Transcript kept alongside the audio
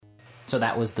So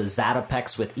that was the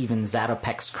Zatopex with Even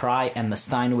Zatopex Cry, and the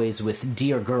Steinways with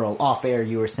Dear Girl. Off air,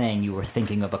 you were saying you were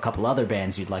thinking of a couple other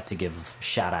bands you'd like to give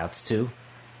shout-outs to.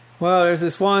 Well, there's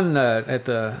this one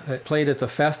that played at the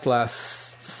fest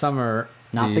last summer.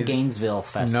 Not the Gainesville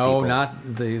Fest. No, people.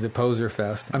 not the Poser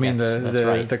Fest. I mean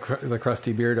the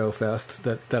Krusty Beardo Fest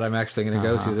that I'm actually going to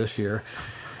go to this year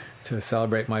to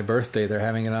celebrate my birthday. They're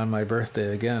having it on my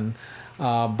birthday again,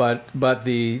 but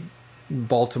the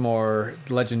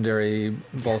legendary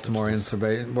Baltimore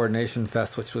Insubordination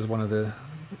Fest, which was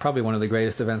probably one of the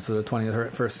greatest events of the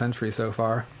 21st century so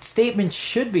far. Statement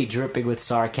should be dripping with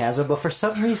sarcasm, but for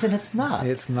some reason it's not.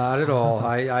 It's not at all.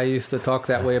 I used to talk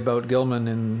that way about Gilman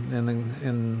in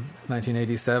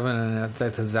 1987, and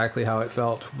that's exactly how it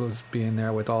felt, was being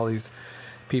there with all these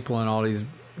people and all these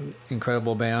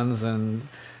incredible bands, and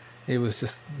it was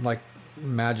just like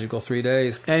magical 3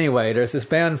 days. Anyway, there's this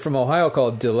band from Ohio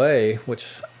called Delay,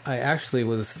 which I actually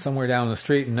was somewhere down the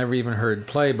street and never even heard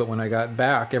play, but when I got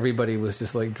back, everybody was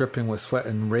just like dripping with sweat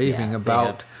and raving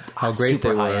about how great they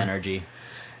were. Super high energy.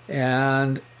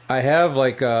 And I have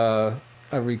like a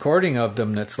recording of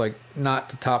them that's like not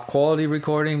the top quality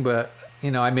recording, but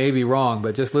I may be wrong,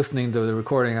 but just listening to the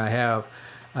recording I have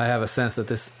a sense that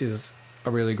this is a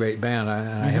really great band.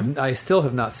 I still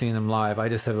have not seen them live. I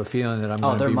just have a feeling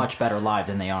that they're much better live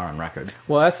than they are on record.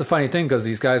 Well, that's the funny thing, because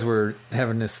these guys were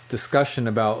having this discussion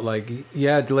about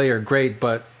Delay are great,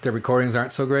 but their recordings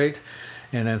aren't so great.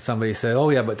 And then somebody said, "Oh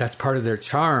yeah, but that's part of their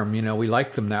charm. We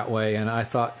like them that way." And I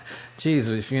thought, geez,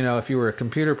 if you were a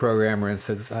computer programmer and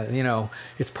said,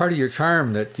 it's part of your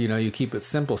charm that you keep it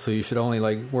simple, so you should only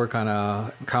work on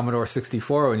a Commodore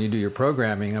 64 when you do your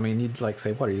programming. I mean, you'd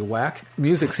say, "What, are you whack?"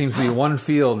 Music seems to be one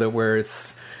field where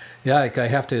it's I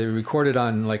have to record it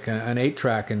on an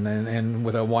 8-track and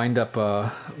with a wind-up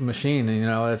machine.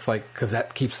 It's because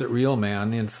that keeps it real,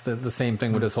 man. It's the same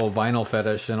thing with this whole vinyl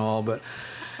fetish and all, but.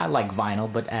 I like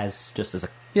vinyl, but as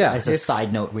a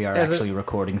side note, we are actually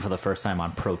recording for the first time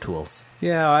on Pro Tools.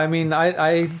 Yeah, I mean,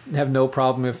 I have no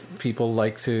problem if people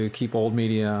like to keep old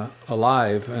media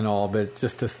alive and all, but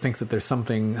just to think that there's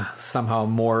something somehow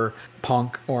more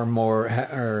punk or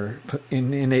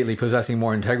innately possessing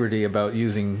more integrity about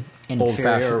using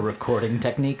old-fashioned recording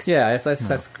techniques. Yeah,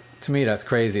 that's to me that's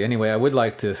crazy. Anyway, I would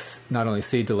like to not only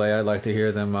see Delay, I'd like to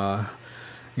hear them.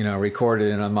 Recorded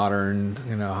in a modern,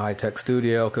 high-tech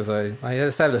studio, because I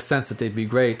just had a sense that they'd be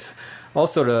great.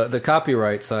 Also, the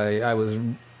Copyrights, I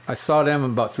saw them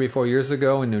about 3-4 years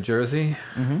ago in New Jersey.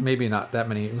 Mm-hmm. Maybe not that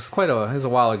many. It was a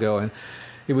while ago, and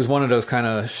it was one of those kind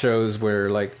of shows where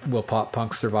will pop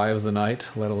punk survive the night,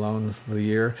 let alone the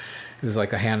year. It was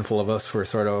a handful of us were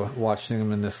sort of watching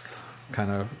them in this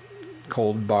kind of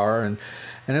cold bar, and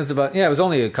it was it was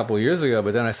only a couple of years ago,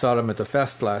 but then I saw them at the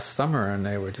fest last summer, and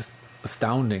they were just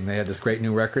astounding. They had this great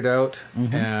new record out,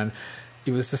 and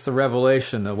it was just a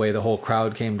revelation, the way the whole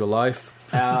crowd came to life.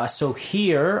 So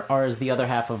here is the other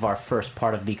half of our first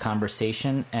part of the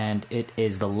conversation, and it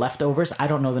is The Leftovers. I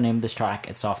don't know the name of this track.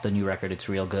 It's off the new record. It's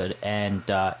real good. And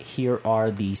after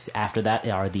that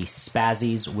are the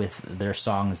Spazzies with their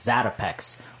song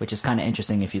Zatopex, which is kind of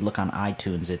interesting. If you look on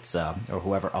iTunes, it's or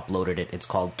whoever uploaded it, it's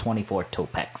called 24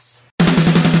 Topex.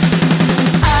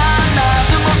 I'm not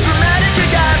the most romantic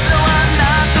of guys, no, I'm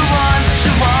not the one that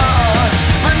you want.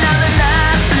 But now the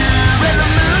night's through and the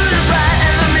mood is right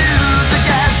and the music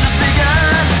has just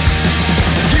begun.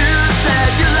 You said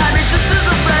you liked me just as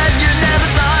a friend, you never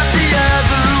thought the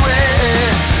other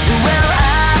way. Well,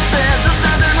 I said there's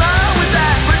nothing wrong with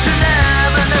that, but you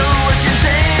never know what can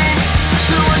change.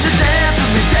 So won't you dance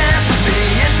with me,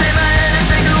 and take my hand and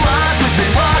take a walk with me,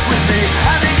 walk with me.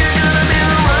 I think you're gonna be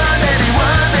the one that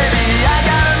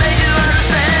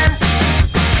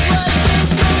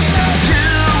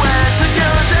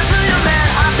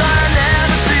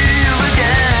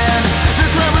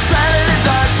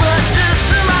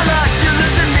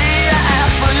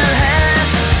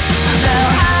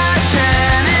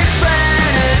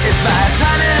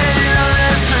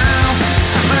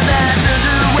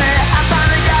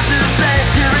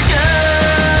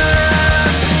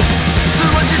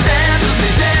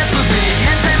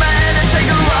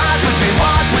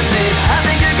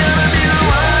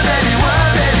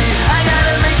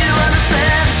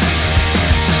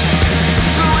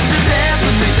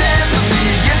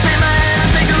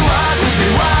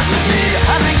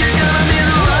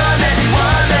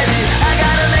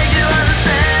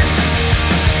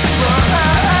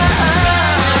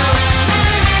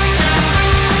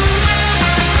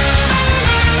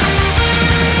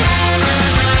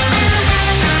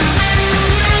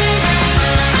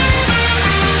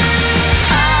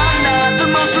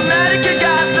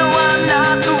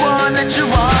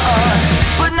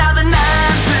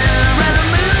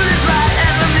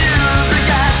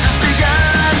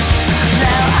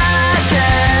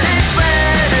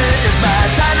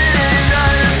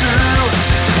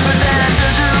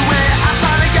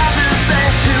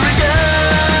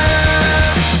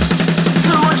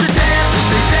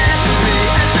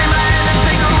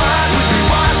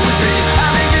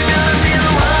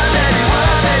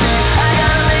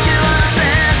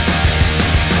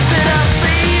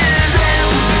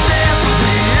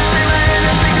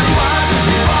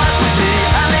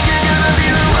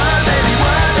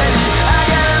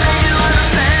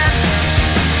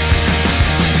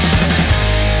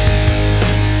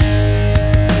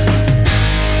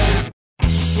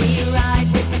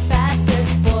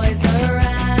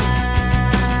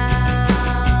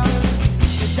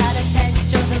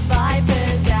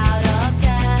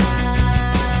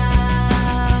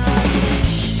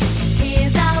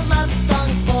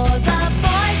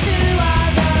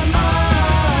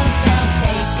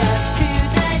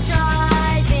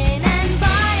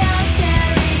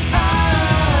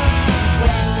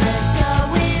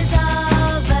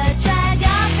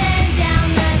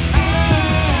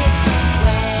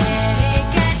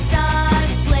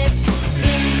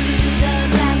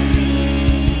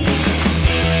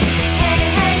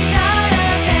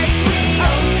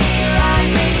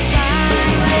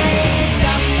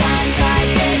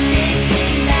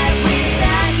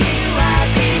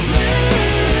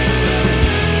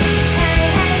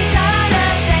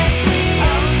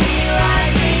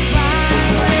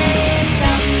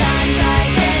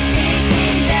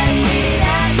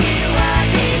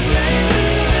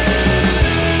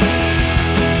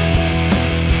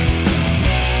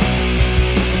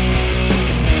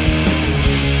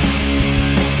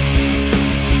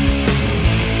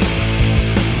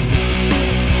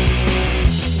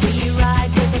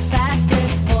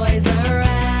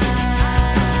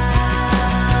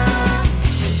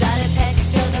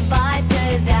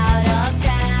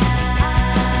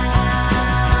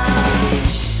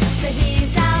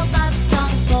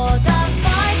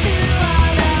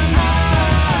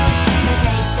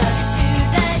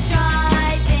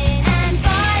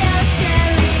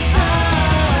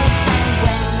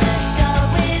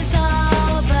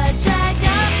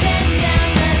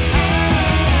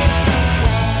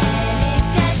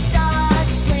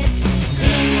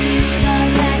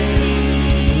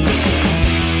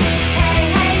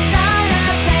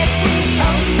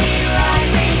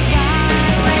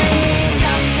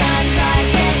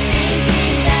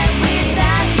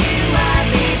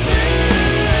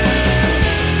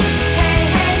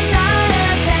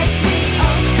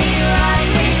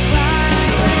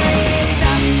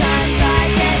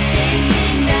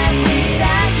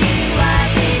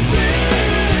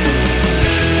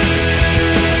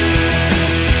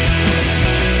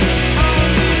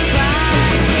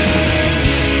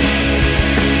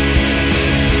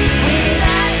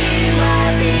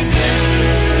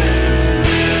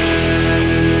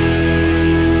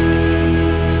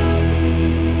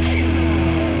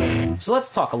So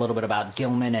let's talk a little bit about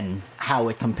Gilman and how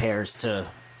it compares to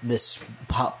this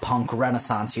pop-punk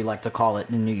renaissance, you like to call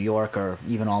it, in New York or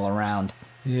even all around.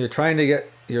 You're trying to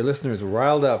get your listeners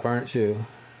riled up, aren't you?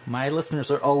 My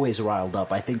listeners are always riled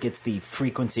up. I think it's the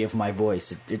frequency of my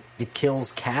voice. It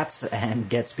kills cats and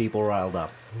gets people riled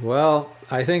up. Well,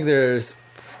 I think there's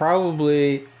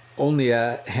probably only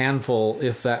a handful,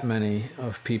 if that many,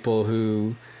 of people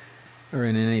who are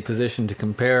in any position to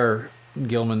compare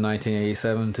Gilman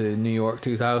 1987 to New York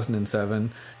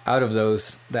 2007. Out of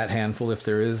those, that handful, if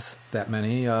there is that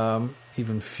many,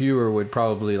 even fewer would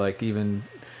probably even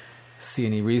see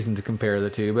any reason to compare the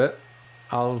two. But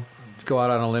I'll go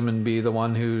out on a limb and be the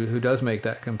one who does make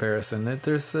that comparison.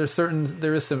 There is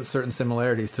some certain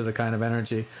similarities to the kind of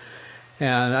energy.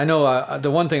 And I know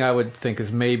the one thing I would think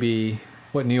is maybe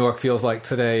what New York feels like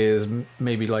today is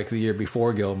maybe like the year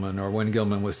before Gilman, or when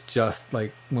Gilman was just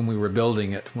like when we were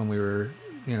building it, when we were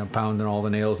pounding all the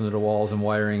nails into the walls and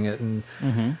wiring it and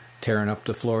tearing up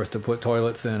the floors to put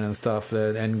toilets in and stuff,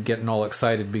 and getting all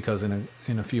excited because in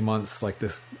a few months, like,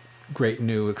 this great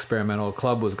new experimental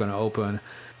club was going to open,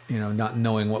 not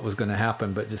knowing what was going to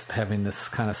happen, but just having this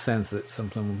kind of sense that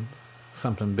something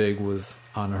big was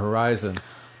on the horizon.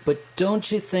 But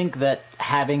don't you think that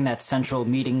having that central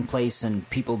meeting place and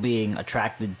people being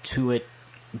attracted to it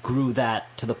grew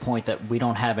that to the point that we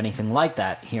don't have anything like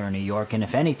that here in New York? And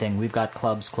if anything, we've got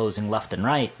clubs closing left and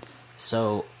right.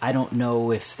 So I don't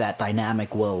know if that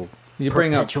dynamic will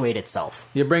perpetuate itself.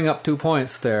 You bring up 2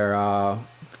 points there.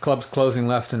 Clubs closing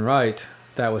left and right.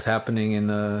 That was happening in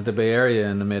the Bay Area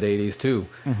in the mid-'80s too.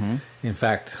 Mm-hmm. In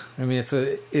fact, I mean,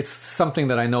 it's something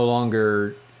that I no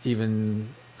longer even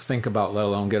think about, let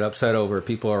alone get upset over.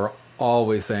 People are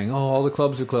always saying, "Oh, all the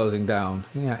clubs are closing down."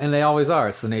 Yeah, and they always are.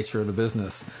 It's the nature of the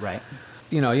business. Right.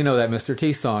 You know that Mr.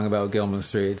 T song about Gilman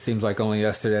Street. It seems like only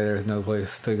yesterday there's no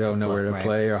place to go, nowhere to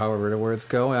play, or however the words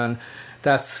go. And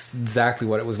that's exactly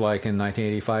what it was like in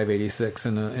 1985, 86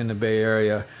 in the Bay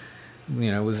Area.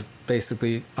 It was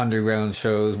basically underground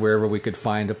shows wherever we could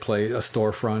find a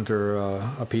storefront or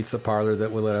a pizza parlor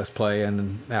that would let us play.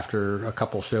 And after a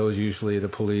couple shows, usually the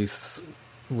police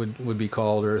would be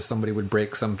called, or somebody would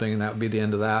break something, and that would be the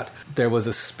end of that. There was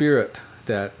a spirit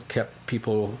that kept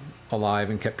people alive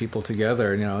and kept people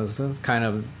together. It was kind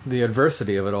of the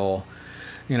adversity of it all.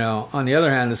 On the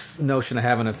other hand, this notion of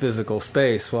having a physical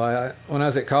space. Well, when I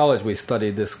was at college, we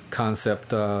studied this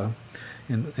concept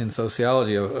in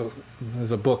sociology.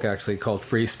 There's a book actually called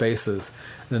Free Spaces.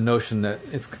 The notion that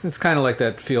it's kind of like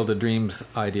that Field of Dreams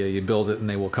idea. You build it and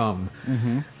they will come.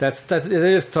 Mm-hmm. It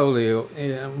is totally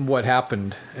what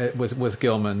happened with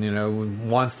Gilman.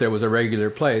 Once there was a regular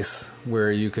place where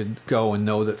you could go and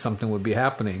know that something would be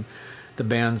happening, the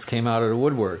bands came out of the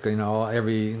woodwork.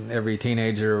 Every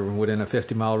teenager within a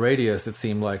 50-mile radius, it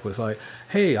seemed like, was like,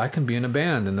 "Hey, I can be in a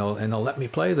band and they'll let me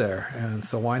play there, and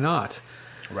so why not?"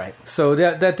 Right. So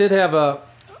that did have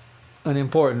an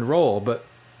important role, but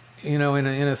in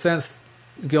a sense,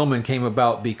 Gilman came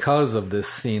about because of this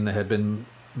scene that had been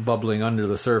bubbling under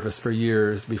the surface for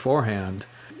years beforehand.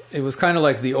 It was kind of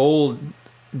like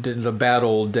the bad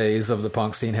old days of the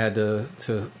punk scene had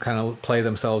to kind of play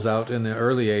themselves out in the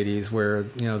early 80s, where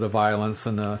the violence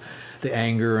and the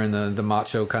anger and the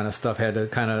macho kind of stuff had to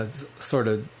kind of sort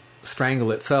of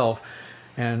strangle itself.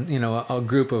 And, a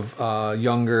group of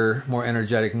younger, more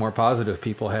energetic, more positive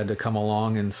people had to come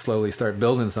along and slowly start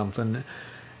building something.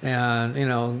 And,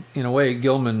 in a way,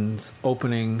 Gilman's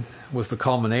opening was the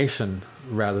culmination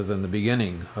rather than the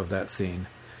beginning of that scene.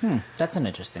 That's an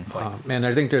interesting point. And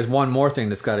I think there's one more thing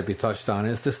that's got to be touched on.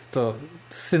 It's just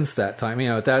since that time,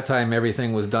 at that time,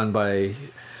 everything was done by,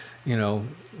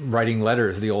 writing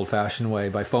letters the old-fashioned way,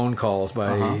 by phone calls,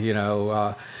 by,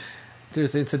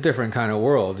 it's a different kind of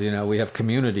world. We have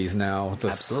communities now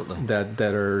Absolutely.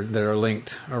 that are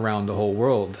linked around the whole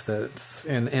world.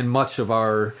 And much of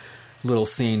our little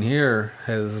scene here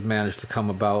has managed to come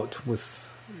about with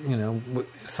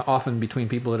often between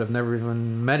people that have never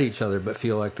even met each other but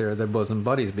feel like they're bosom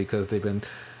buddies because they've been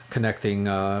connecting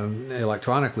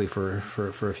electronically for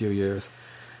a few years.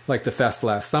 Like the fest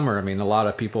last summer, I mean, a lot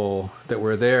of people that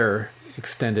were there,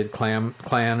 extended clan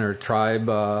or tribe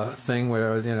thing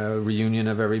where a reunion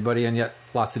of everybody, and yet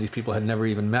lots of these people had never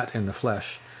even met in the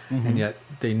flesh. Mm-hmm. And yet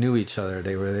they knew each other.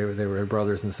 They were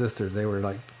brothers and sisters. They were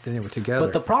together.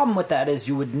 But the problem with that is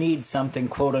you would need something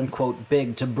quote unquote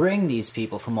big to bring these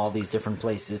people from all these different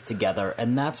places together,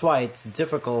 and that's why it's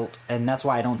difficult. And that's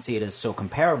why I don't see it as so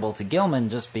comparable to Gilman,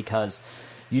 just because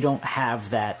you don't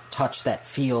have that touch, that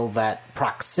feel, that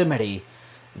proximity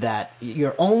that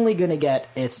you're only going to get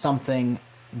if something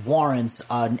warrants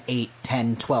an 8,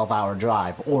 10, 12-hour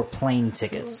drive or plane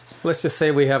tickets. Let's just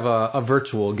say we have a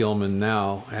virtual Gilman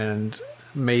now, and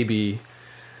maybe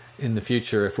in the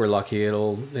future, if we're lucky,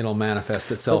 it'll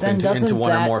manifest itself into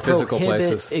one or more physical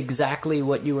places. Exactly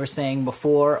what you were saying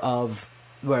before, of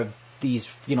where these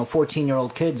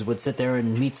 14-year-old kids would sit there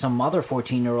and meet some other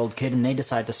 14-year-old kid, and they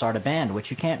decide to start a band,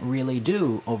 which you can't really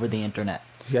do over the internet.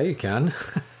 Yeah, you can.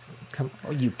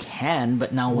 Well, you can,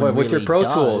 but no one with really your Pro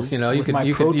does. Tools, you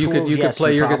could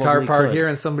play your guitar part here,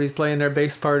 and somebody's playing their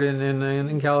bass part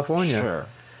in California. Sure,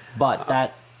 but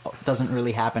that doesn't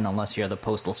really happen unless you're the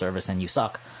Postal Service and you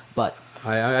suck. But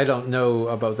I don't know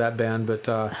about that band, but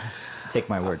take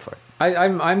my word for it.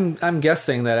 I'm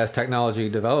guessing that as technology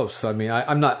develops, I mean,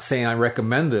 I'm not saying I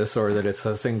recommend this or that it's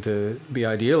a thing to be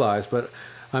idealized, but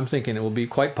I'm thinking it will be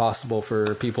quite possible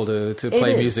for people to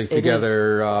play music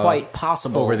together. Quite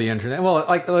possible over the internet. Well,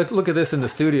 like look at this in the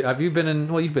studio. You've been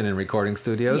in recording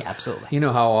studios. Yeah, absolutely. You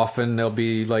know how often there'll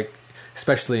be, like,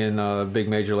 especially in big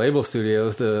major label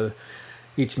studios,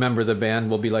 each member of the band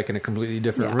will be like in a completely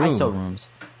different room. ISO rooms.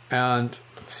 And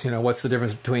what's the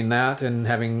difference between that and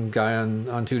having a guy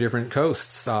on two different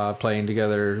coasts playing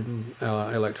together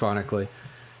electronically?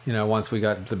 Once we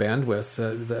got the bandwidth,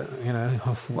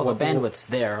 Well, the bandwidth's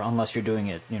there unless you're doing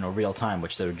it, real time,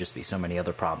 which there would just be so many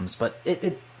other problems. But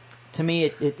it to me,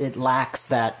 it lacks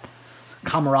that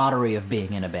camaraderie of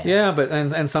being in a band. Yeah, but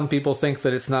and some people think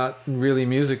that it's not really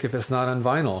music if it's not on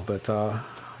vinyl. But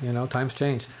times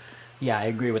change. Yeah, I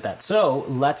agree with that. So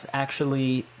let's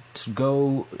actually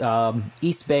go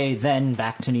East Bay, then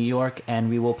back to New York, and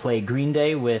we will play Green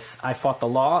Day with I Fought the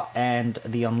Law and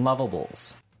The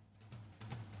Unlovables.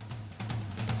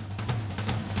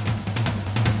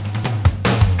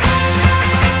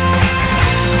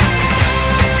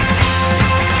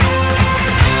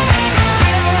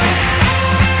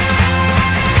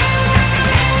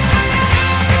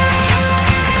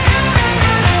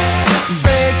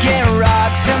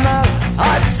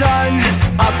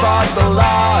 I fought the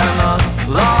law and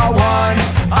the law won.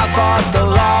 I fought the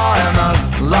law and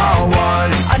the law won.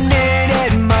 I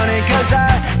needed money 'cause I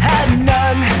had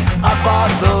none. I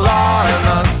fought the law and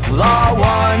the law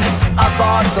won. I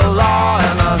fought the law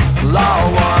and the law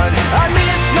won. I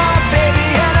miss my baby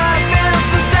and I feel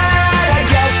so sad. I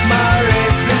guess my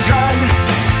race is run.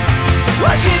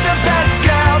 Well, she's the best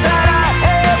girl that I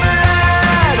ever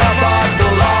had. I fought the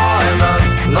law and the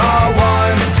law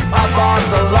won. I fought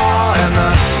the law and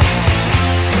the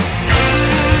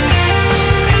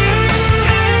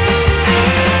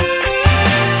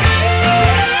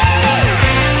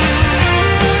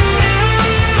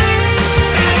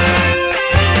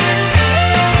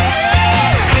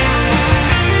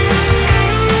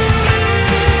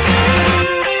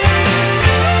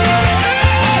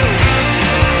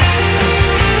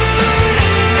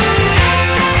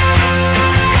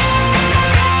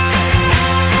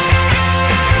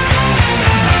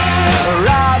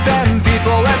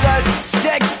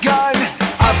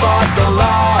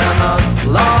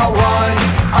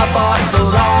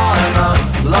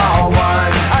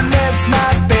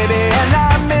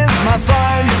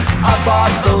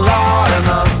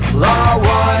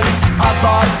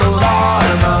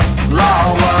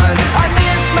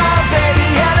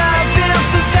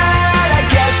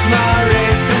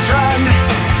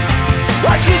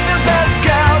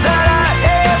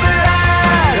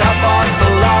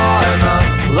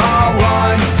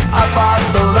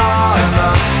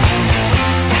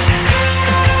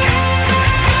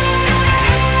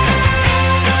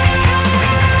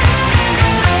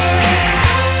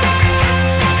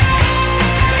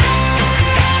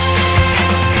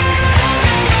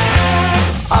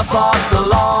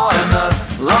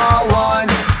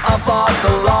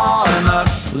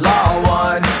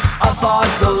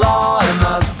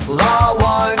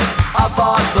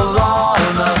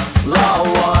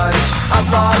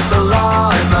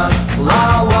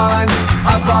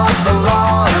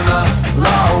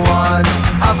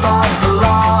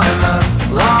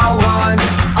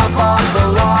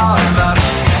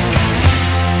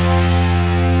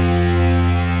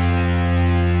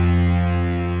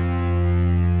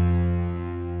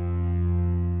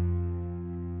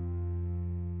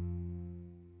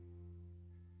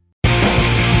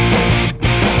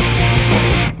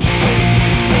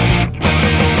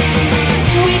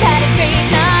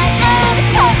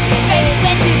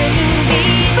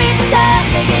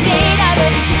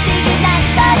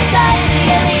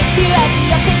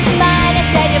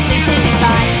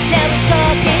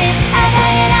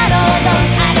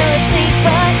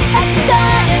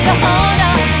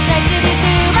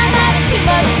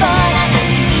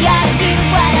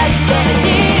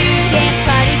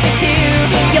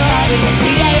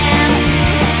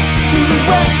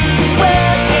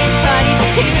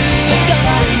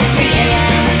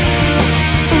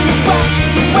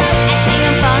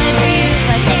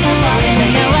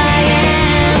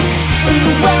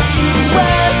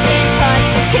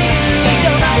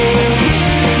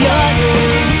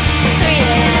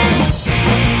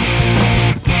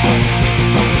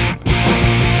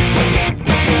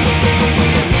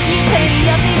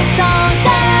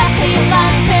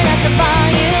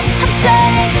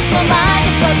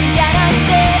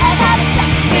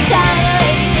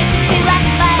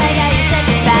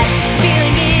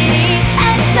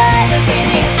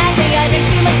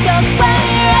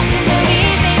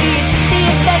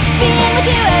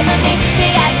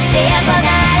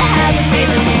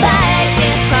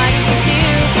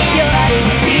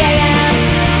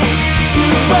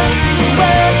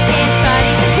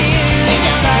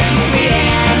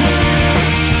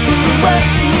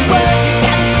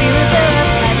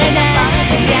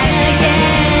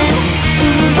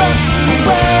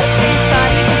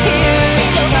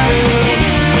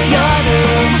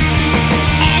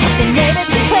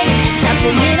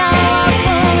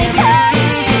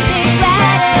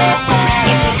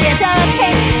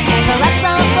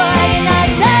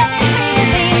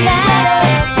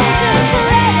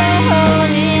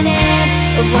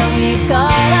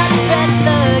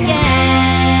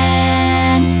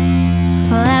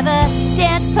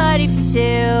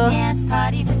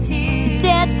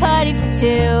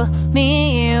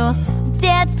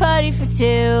party for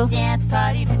two. Dance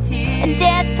party for two. A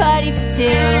dance party for two.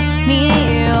 Me and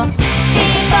you.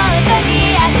 You're falling for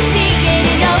me, I can see it,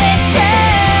 you know it's true.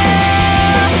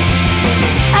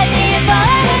 I think you're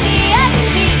falling for me, I can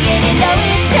see it, you know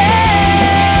it's true.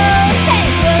 Hey,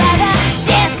 we'll have a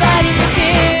dance party for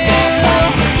two. Dance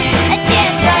party for two. A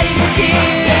dance party for two.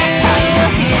 Dance party for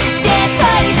two. Dance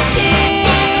party for two.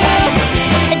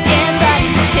 A dance party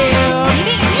for two.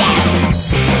 Yeah.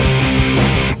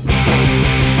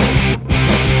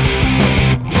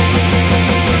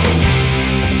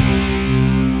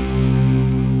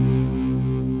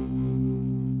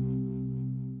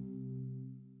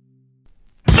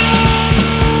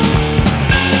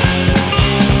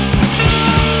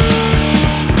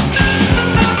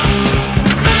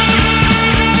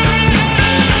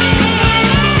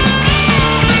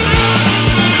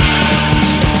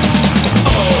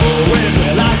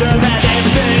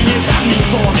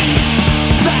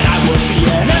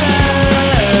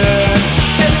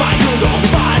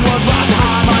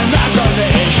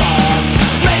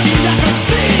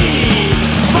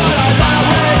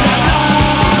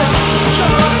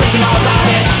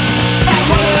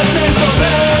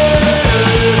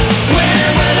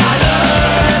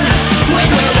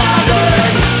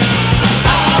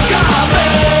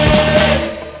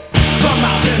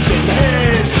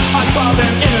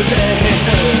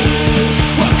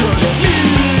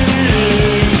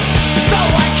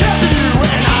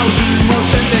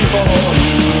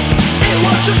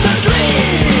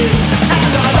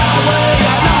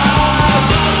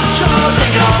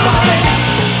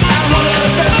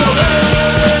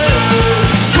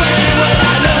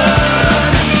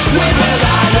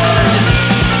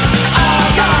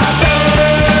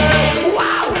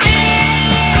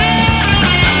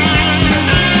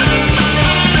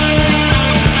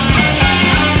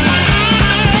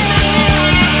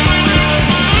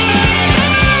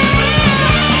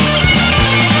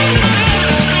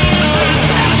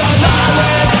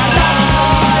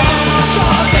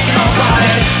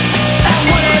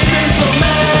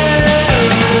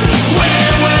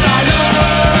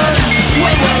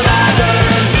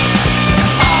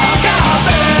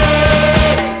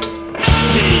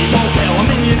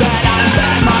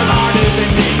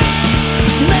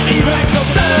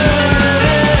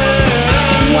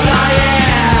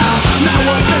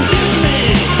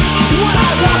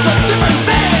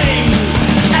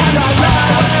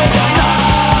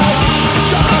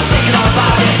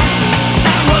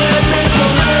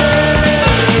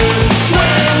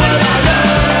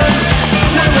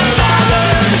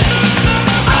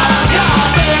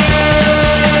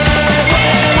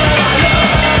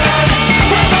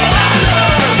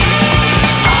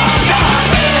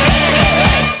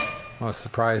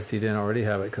 Surprised he didn't already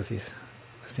have it, because it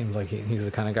seems like he's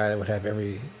the kind of guy that would have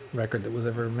every record that was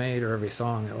ever made, or every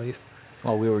song at least.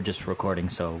 Well, we were just recording,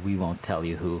 so we won't tell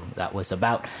you who that was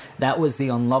about. That was the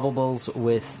Unlovables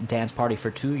with Dance Party for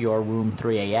Two, Your Room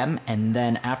 3 a.m. And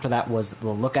then after that was the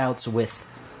Lookouts with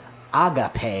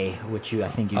Agape, which I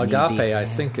think you need Agape, the... I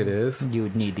think it is. You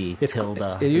would need the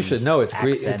tilde. You should know it's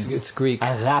Greek. accent. It's Greek.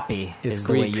 Agape It's is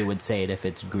Greek. the way you would say it if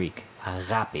it's Greek.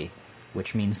 Agape,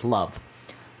 which means love.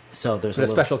 So there's But a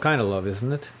special kind of love,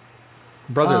 isn't it?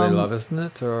 Brotherly love, isn't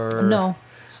it? Or No.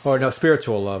 Or no,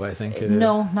 spiritual love, I think it is.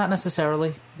 No, not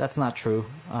necessarily. That's not true.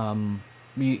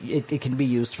 It can be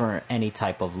used for any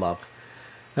type of love.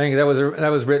 I think that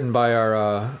was written by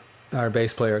our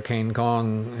bass player Kane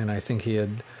Kong, and I think he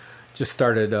had just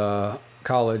started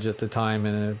college at the time,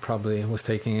 and it probably was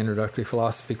taking introductory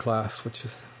philosophy class, which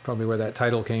is probably where that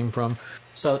title came from.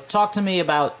 So talk to me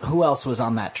about who else was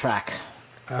on that track.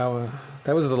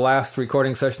 That was the last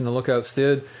recording session the Lookouts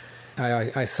did.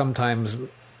 I sometimes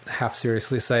half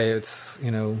seriously say it's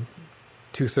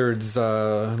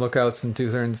 2/3 Lookouts and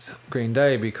 2/3 Green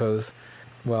Day, because,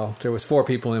 well, there was 4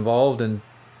 people involved and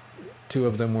 2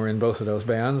 of them were in both of those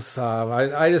bands.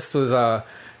 I just was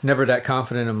never that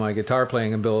confident in my guitar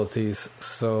playing abilities,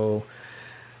 so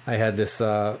I had this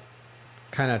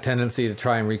kind of tendency to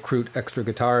try and recruit extra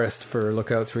guitarists for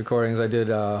Lookouts recordings. I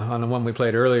did on the one we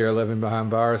played earlier, Living Behind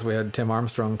Bars, we had Tim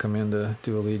Armstrong come in to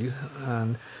do a lead,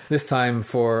 and this time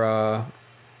for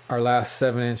our last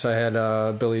 7-inch I had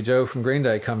Billy Joe from Green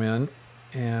Day come in,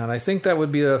 and I think that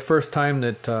would be the first time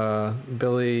that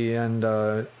Billy and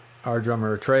our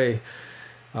drummer Trey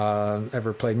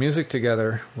ever played music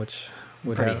together, which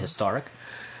would Pretty have historic.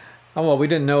 Oh, well, we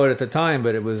didn't know it at the time,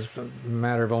 but it was a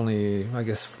matter of only, I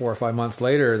guess, 4 or 5 months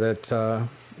later that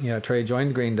Trey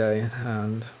joined Green Day.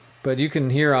 But you can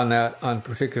hear on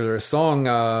particular song,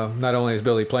 not only is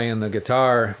Billy playing the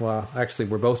guitar, well, actually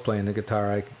we're both playing the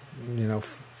guitar.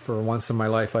 for once in my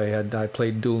life I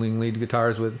played dueling lead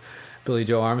guitars with Billy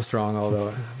Joe Armstrong, although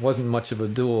it wasn't much of a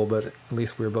duel, but at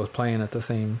least we were both playing at the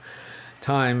same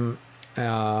time.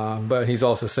 But he's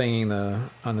also singing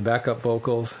on the backup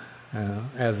vocals,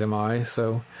 as am I.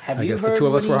 So I guess the two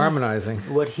of us were harmonizing.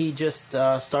 What he just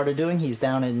started doing? He's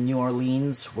down in New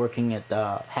Orleans working at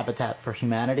Habitat for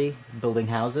Humanity, building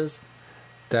houses.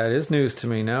 That is news to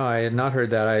me now. I had not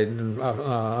heard that.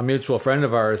 A mutual friend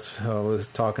of ours was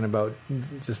talking about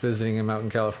just visiting him out in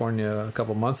California a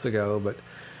couple months ago, but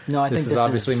no, I think this is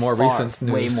obviously more recent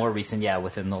news. Way more recent, yeah,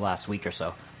 within the last week or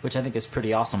so, which I think is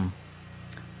pretty awesome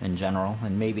in general,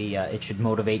 and maybe it should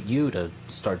motivate you to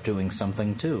start doing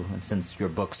something too, and since your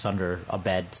book's under a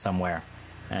bed somewhere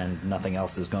and nothing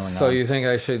else is going on. So you think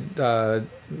I should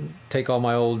take all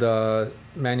my old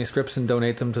manuscripts and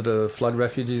donate them to the flood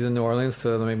refugees in New Orleans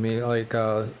to make me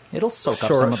it'll soak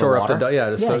up some of the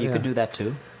water. You could do that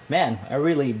too. Man, I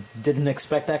really didn't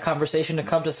expect that conversation to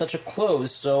come to such a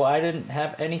close, so I didn't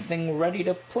have anything ready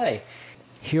to play.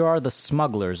 Here are the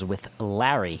Smugglers with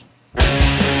Larry.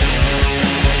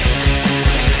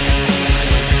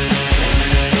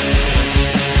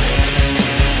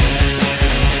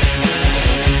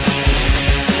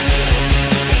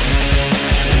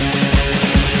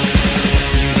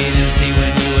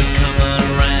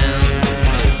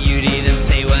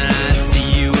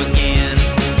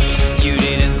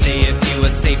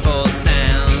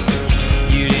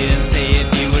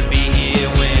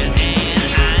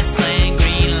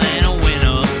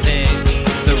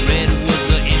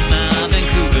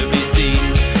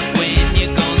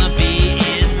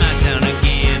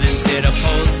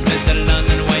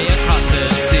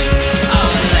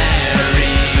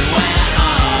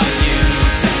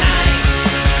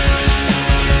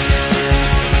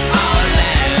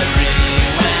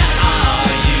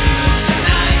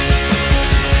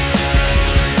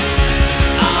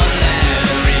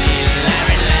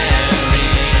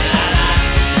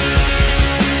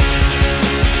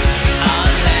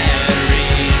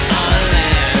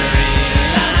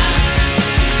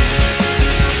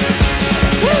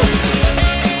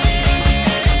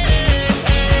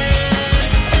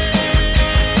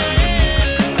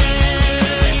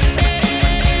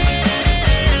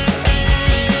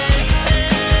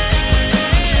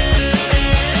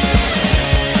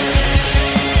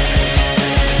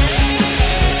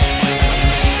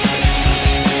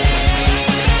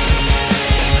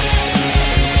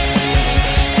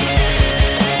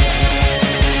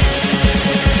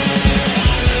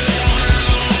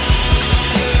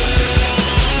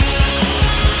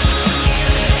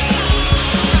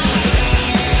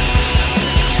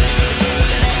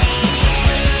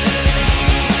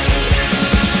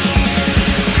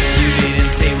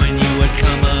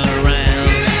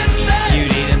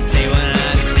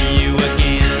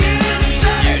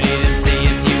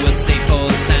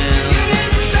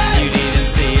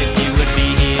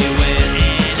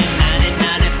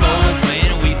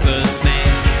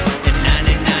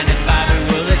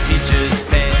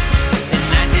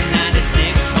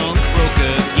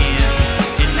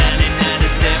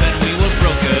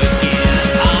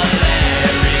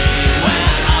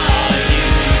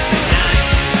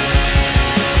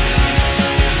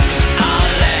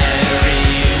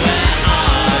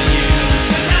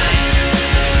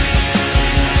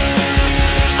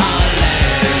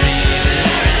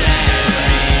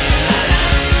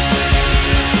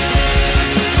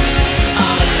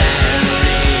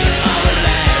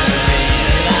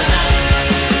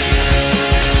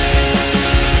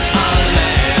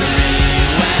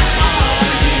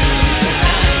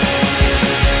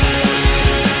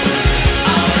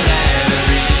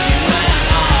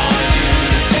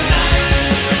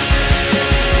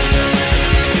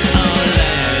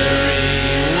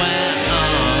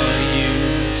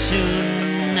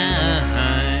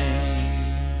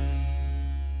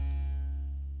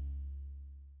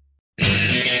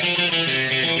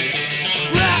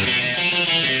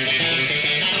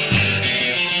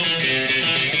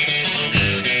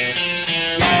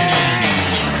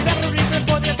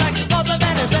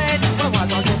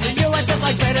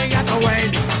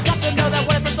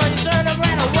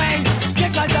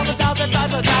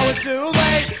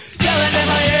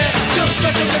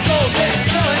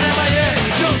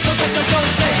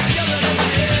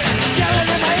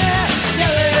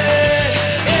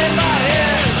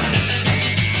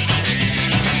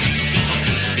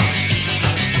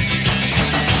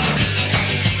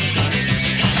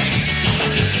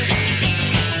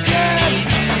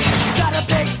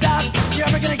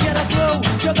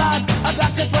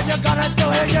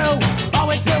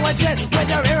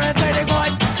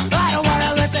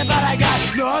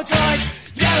 No choice,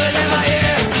 yelling in my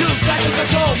ear.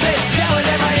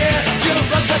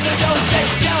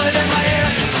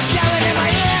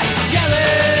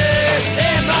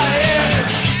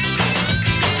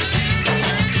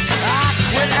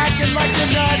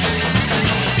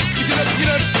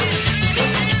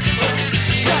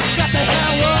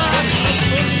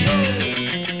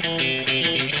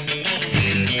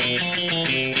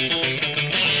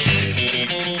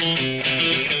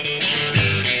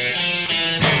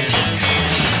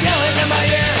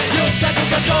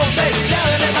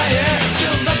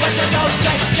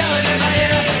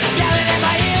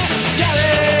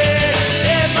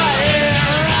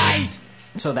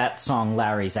 So that song,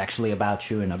 Larry's actually about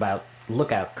you and about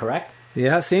Lookout, correct?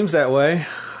 Yeah, it seems that way.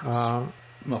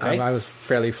 Okay. I was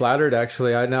fairly flattered,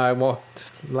 actually. I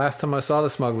walked last time I saw the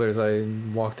Smugglers. I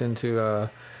walked into a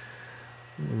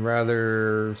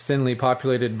rather thinly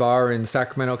populated bar in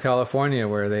Sacramento, California,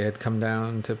 where they had come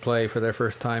down to play for their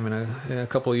first time in a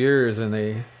couple of years, and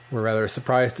they were rather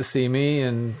surprised to see me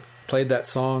and played that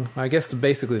song. I guess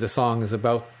basically the song is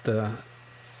about the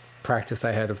practice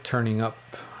I had of turning up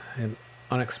in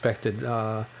unexpected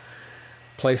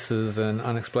places and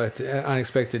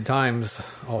unexpected times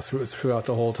all throughout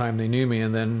the whole time they knew me,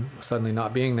 and then suddenly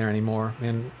not being there anymore.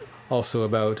 And also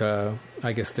about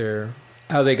I guess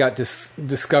how they got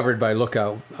discovered by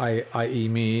Lookout, i.e.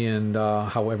 me, and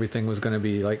how everything was going to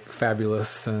be like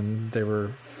fabulous, and they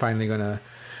were finally going to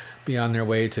be on their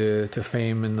way to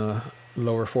fame in the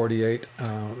lower 48.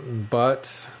 But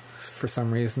for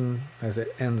some reason, as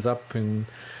it ends up in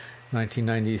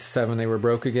 1997, they were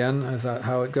broke again. Is that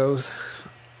how it goes?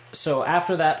 So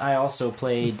after that, I also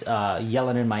played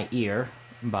Yellin' in My Ear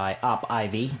by Op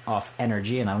Ivy off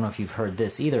Energy, and I don't know if you've heard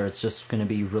this either. It's just going to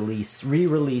be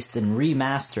re-released and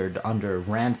remastered under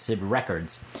Rancid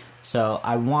Records. So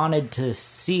I wanted to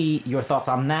see your thoughts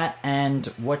on that and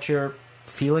what your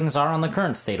feelings are on the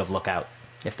current state of Lookout,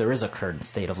 if there is a current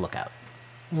state of Lookout.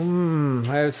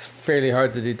 It's fairly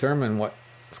hard to determine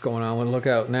what's going on with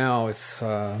Lookout now.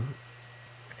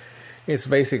 It's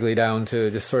basically down to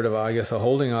just sort of, I guess, a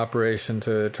holding operation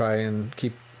to try and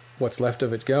keep what's left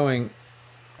of it going.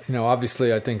 You know,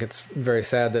 obviously, I think it's very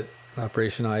sad that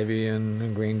Operation Ivy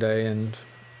and Green Day and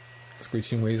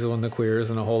Screeching Weasel and the Queers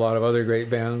and a whole lot of other great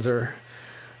bands are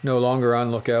no longer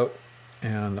on Lookout.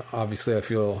 And obviously, I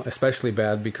feel especially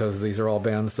bad because these are all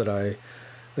bands that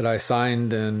I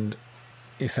signed, and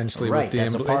essentially right,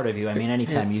 that's a part of you. I mean,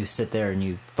 anytime you sit there and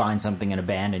you find something in a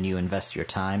band and you invest your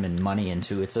time and money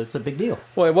into it, so it's a big deal.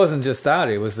 Well, it wasn't just that.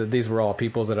 It was that these were all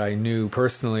people that I knew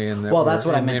personally, and that that's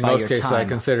what I meant in by most your cases time. I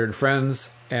considered friends,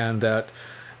 and that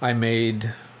I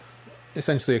made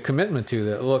essentially a commitment to.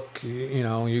 That, look, you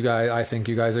know, you guys, I think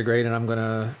you guys are great, and I'm going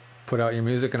to put out your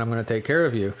music, and I'm going to take care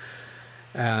of you.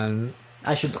 And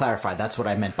I should clarify, that's what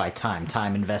I meant by time.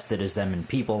 Time invested as them in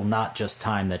people, not just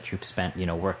time that you've spent,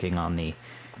 working on the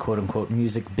quote-unquote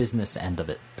music business end of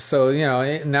it. So,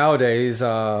 nowadays,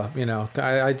 I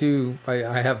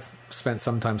have spent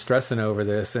some time stressing over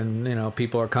this, and,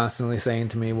 people are constantly saying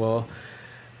to me, well,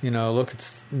 look,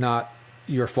 it's not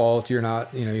your fault. You're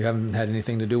not, you haven't had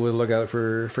anything to do with Lookout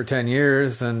for 10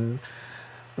 years. And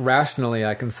rationally,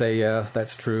 I can say, yeah,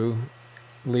 that's true.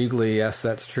 Legally, yes,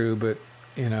 that's true. But,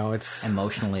 it's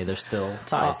emotionally, there's still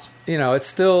ties. It's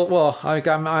still, well,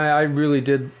 I really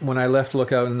did, when I left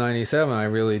Lookout in 97, I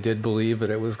really did believe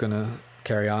that it was going to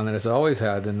carry on as it always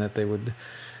had, and that they would,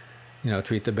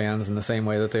 treat the bands in the same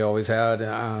way that they always had.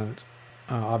 And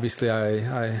obviously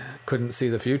I couldn't see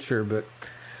the future, but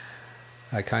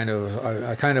I kind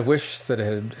of wish that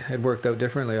it had worked out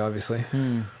differently, obviously.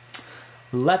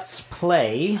 Let's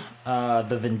play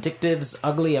the Vindictives'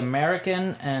 Ugly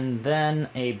American, and then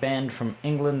a band from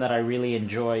England that I really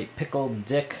enjoy, Pickled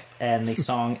Dick, and the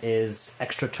song is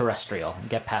Extraterrestrial.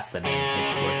 Get past the name,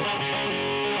 it's worth it.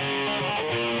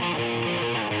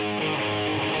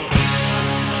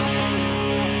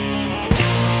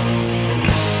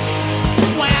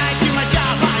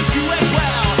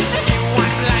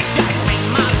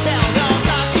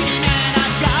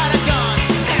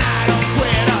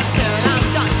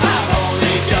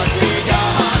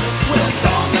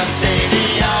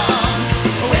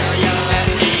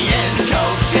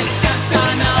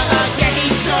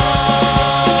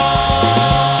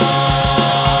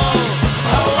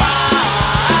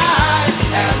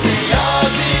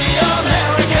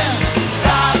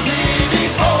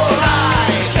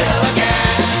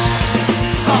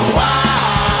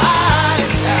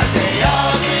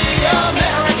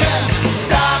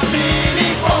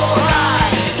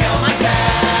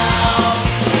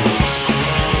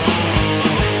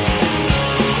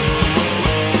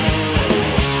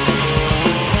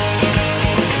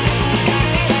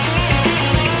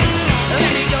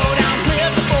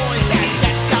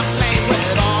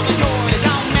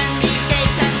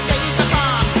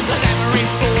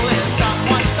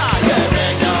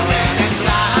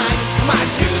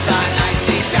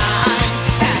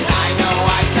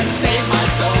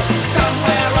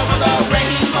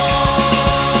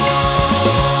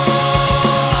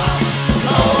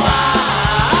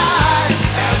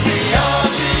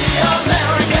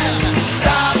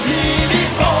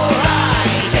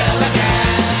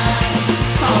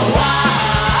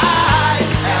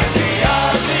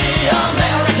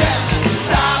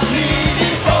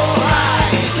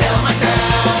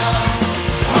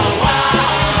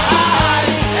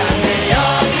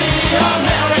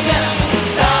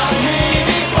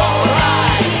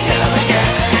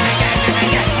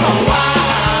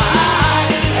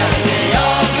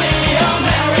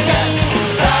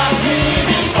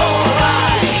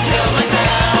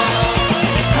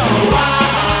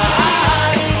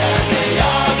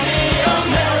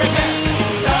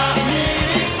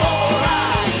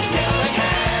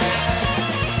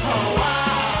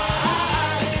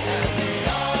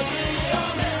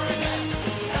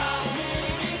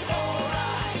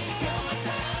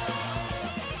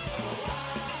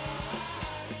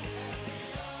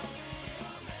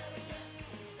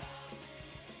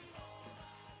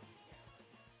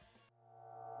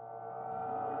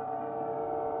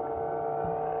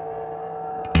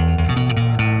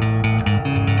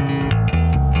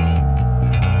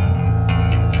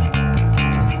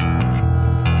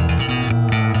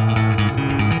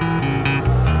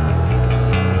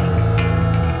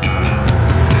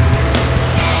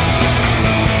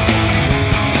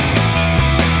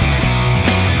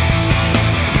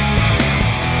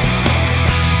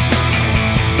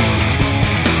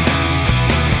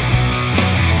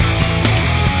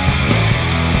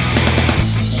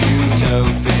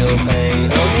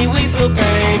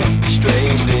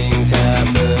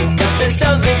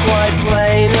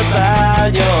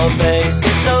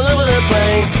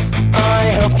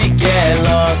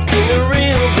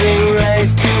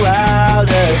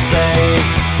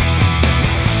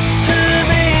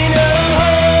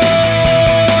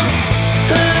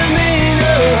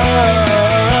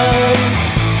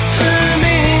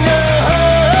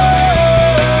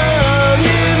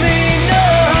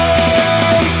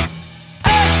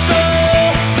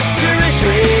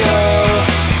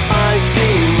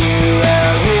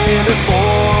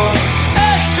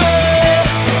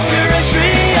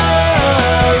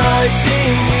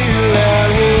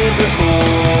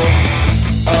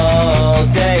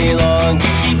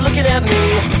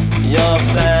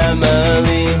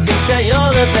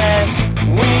 the best.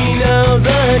 We know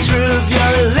the truth, you're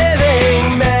a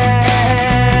living mess.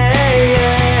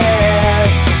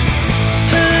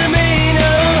 Who me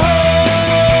no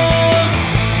harm,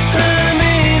 who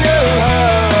me no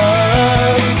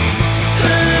harm,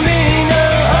 who me no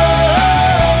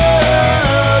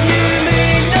harm, you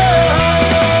mean no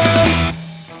harm.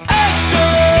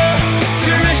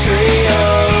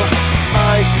 Extraterrestrial,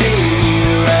 I seen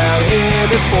you out here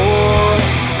before.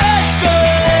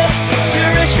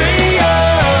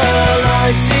 Extraterrestrial,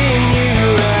 I seen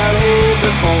you out here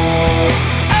before.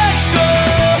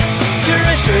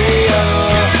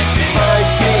 Extraterrestrial, I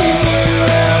seen you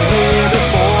out here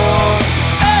before.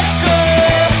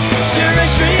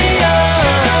 Extraterrestrial,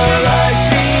 I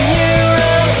seen you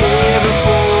out here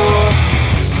before.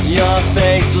 Your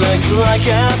face looks like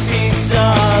a piece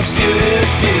of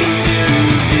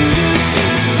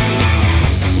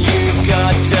doo-doo-doo-doo-doo-doo. You've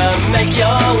got to make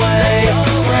your way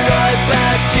right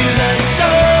back to the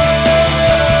sun.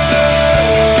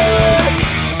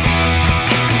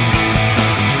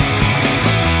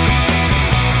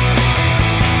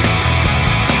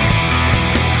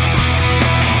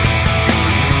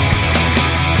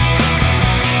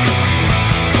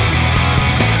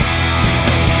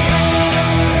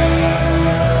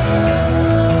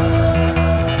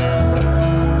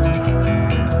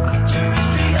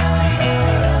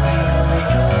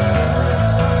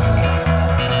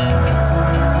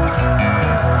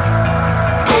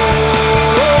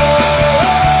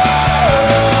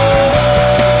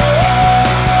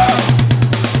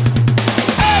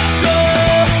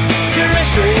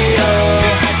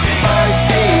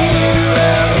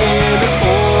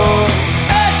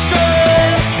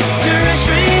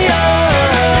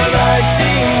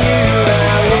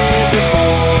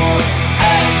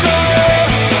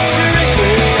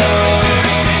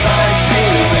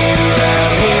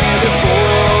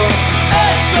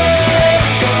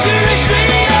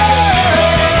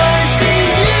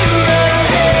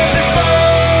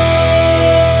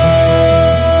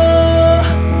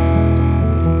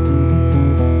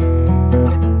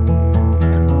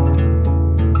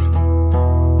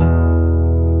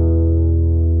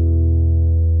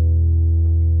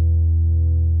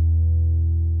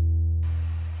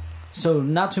 So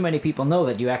not too many people know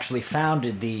that you actually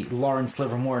founded the Lawrence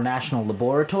Livermore National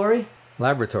Laboratory.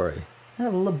 Laboratory.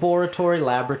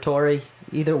 Laboratory.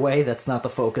 Either way, that's not the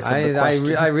focus of the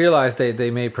question. I realized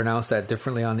they may pronounce that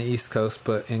differently on the East Coast,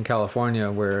 but in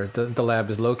California, where the lab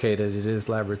is located, it is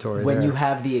laboratory. When there. you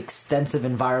have the extensive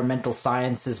environmental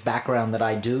sciences background that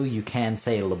I do, you can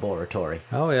say laboratory.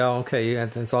 Oh, yeah, okay. Yeah,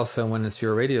 it's also when it's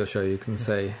your radio show, you can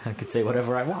say... I could say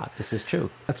whatever I want. This is true.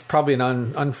 That's probably an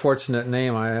unfortunate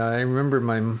name. I remember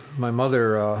my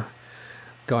mother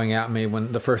going at me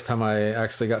when the first time I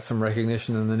actually got some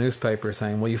recognition in the newspaper,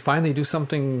 saying, "Well, you finally do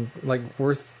something like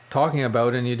worth talking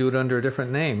about, and you do it under a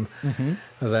different name." Mm-hmm.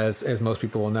 As most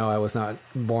people will know, I was not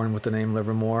born with the name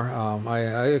Livermore. I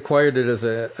acquired it as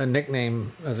a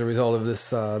nickname as a result of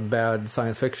this bad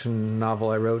science fiction novel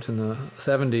I wrote in the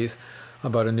 70s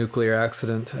about a nuclear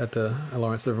accident at the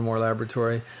Lawrence Livermore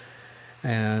Laboratory,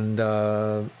 and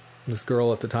this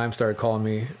girl at the time started calling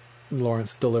me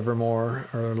Lawrence de Livermore,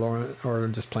 or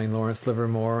just plain Lawrence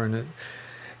Livermore, and it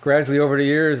gradually over the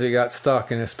years it got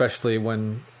stuck, and especially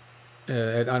when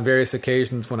on various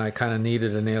occasions when I kind of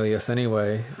needed an alias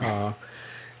anyway,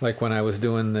 like when I was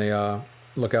doing the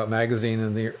Lookout magazine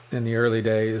in the early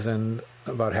days, and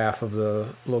about half of the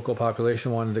local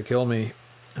population wanted to kill me.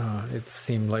 It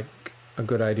seemed like a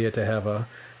good idea to have a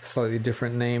slightly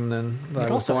different name than it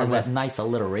also has that nice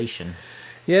alliteration.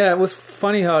 Yeah, it was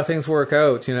funny how things work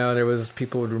out. You know, there was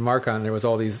people would remark on there was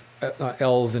all these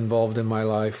L's involved in my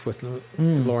life with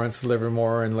Lawrence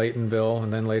Livermore and Laytonville,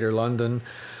 and then later London,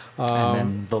 and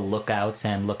then the Lookouts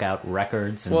and Lookout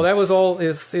Records. And... Well, that was all. It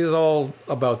was all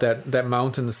about that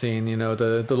mountain scene. You know,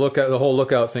 the lookout, the whole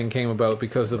Lookout thing came about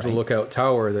because of the Lookout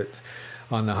Tower that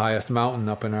on the highest mountain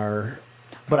up in our.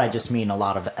 But I just mean a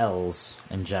lot of L's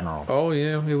in general. Oh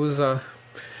yeah, it was.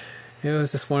 It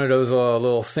was just one of those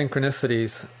little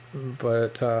synchronicities,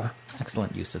 but...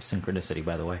 Excellent use of synchronicity,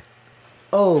 by the way.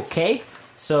 Okay,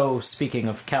 so speaking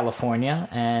of California,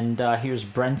 and here's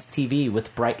Brent's TV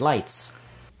with Bright Lights.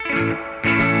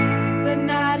 The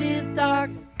night is dark.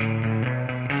 The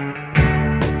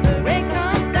rain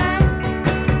comes down.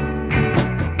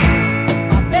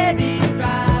 My baby's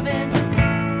driving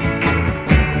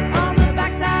on the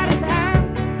backside of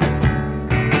town.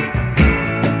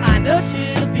 I know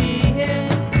she'll be here.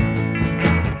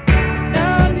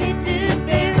 No need to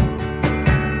fear.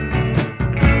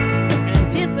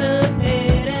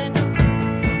 Anticipating,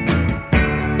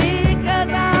 because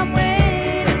I'm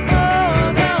waiting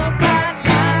for the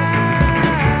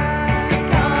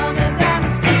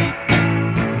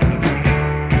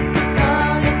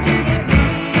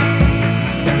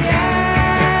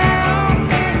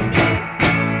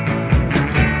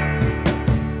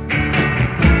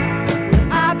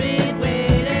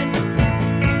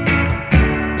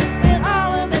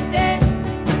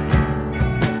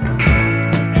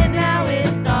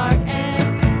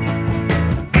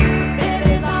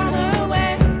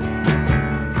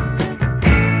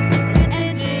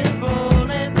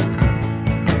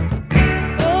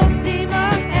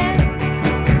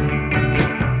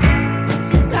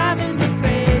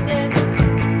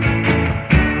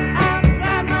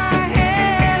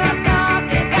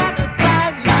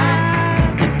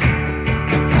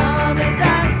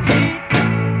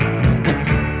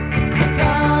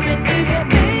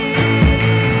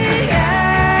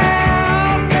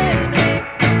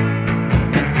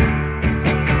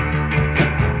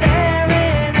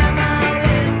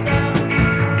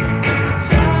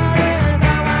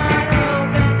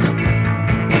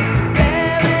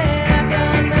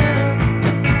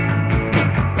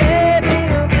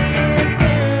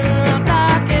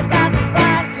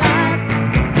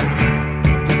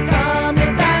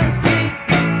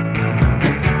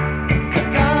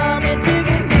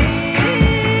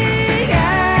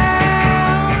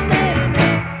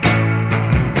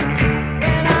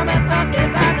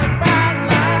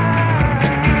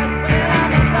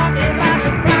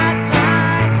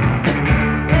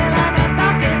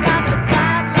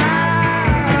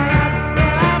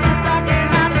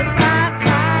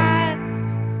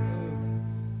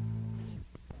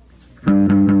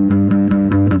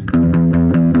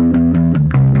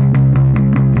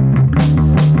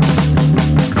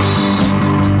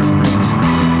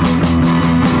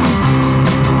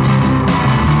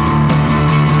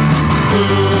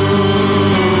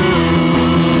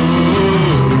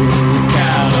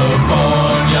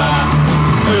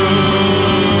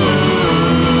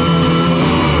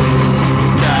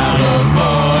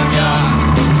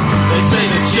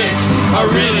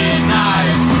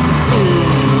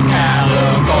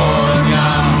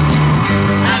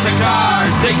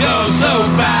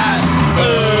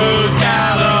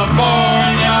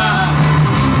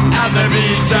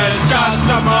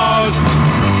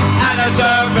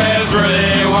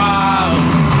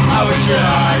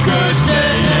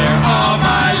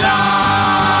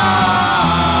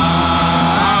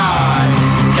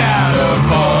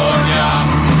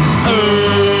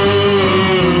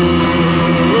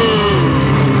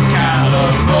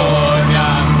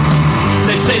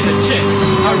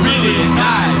are really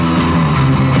nice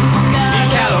in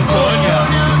California.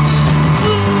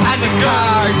 And the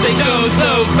cars, they go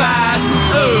so fast.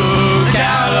 Ooh,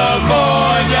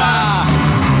 California.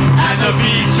 And the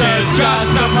beaches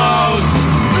just the most.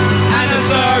 And the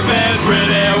surf is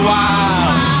really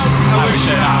wild. I wish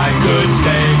that I could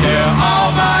stay here all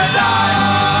my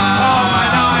life. All my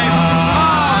life.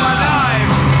 All my life.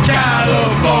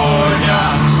 California.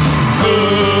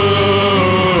 Ooh,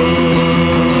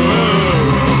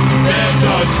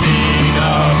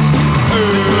 Mendocino.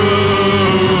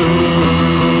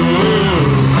 Ooh,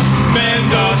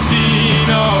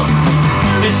 Mendocino.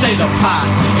 They say the pot,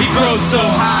 it grows so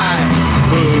high.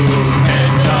 Ooh,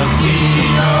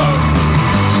 Mendocino.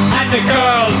 And the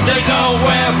girls, they don't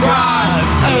wear bras.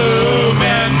 Ooh,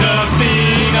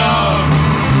 Mendocino.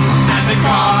 And the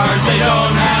cars, they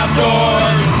don't have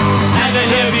doors. And the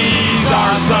hippies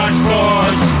are such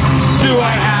bores. Do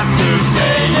I have to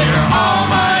stay here all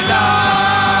my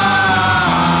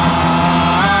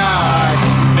life?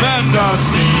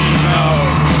 Mendocino.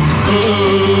 Ooh,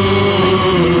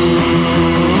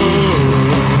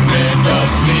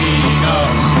 Mendocino.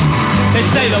 They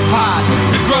say the pot,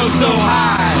 it grows so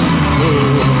high.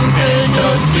 Ooh,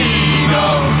 Mendocino.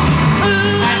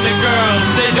 And the girls,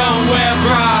 they don't wear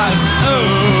bras.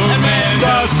 Ooh,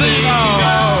 Mendocino.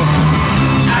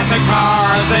 And the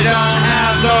cars, they don't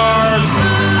have doors.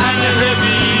 And the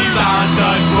hippies are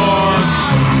such bores.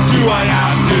 Do I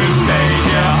have to stay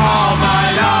here all my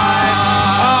life?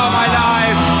 All my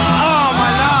life, all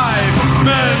my life.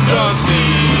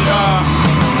 Mendocino.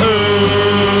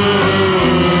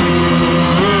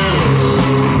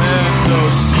 Ooh,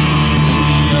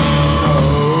 Mendocino.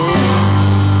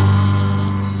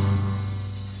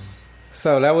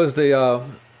 So that was the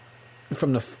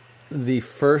from the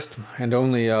first and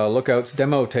only Lookouts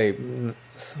demo tape.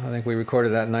 I think we recorded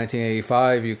that in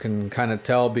 1985. You can kind of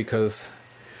tell because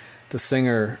the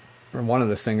singer, or one of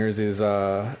the singers, is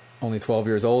only 12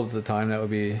 years old at the time. That would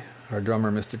be our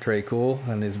drummer, Mr. Trey Cool,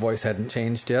 and his voice hadn't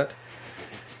changed yet.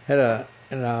 Had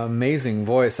an amazing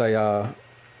voice. I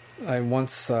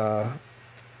once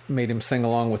made him sing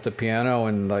along with the piano,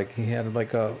 and like he had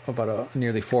like about a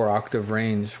nearly 4-octave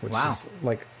range, which Wow. is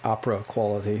like opera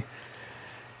quality.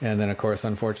 And then, of course,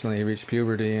 unfortunately, he reached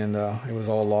puberty, and it was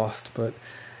all lost. But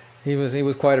he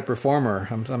was quite a performer.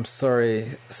 I'm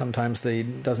sorry sometimes that he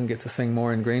doesn't get to sing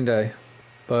more in Green Day,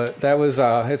 but that was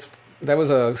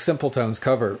a Simple Tones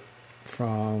cover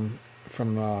from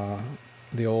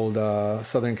the old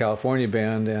Southern California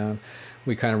band, and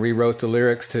we kind of rewrote the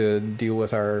lyrics to deal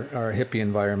with our hippie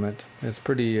environment. It's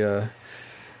pretty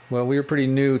well, we were pretty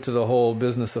new to the whole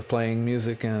business of playing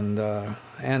music and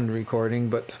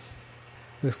recording, but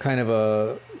it was kind of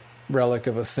a relic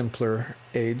of a simpler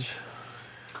age.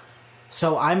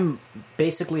 So I'm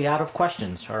basically out of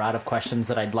questions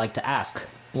that I'd like to ask.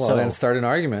 Well, so then start an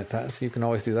argument. You can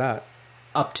always do that.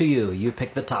 up to you. You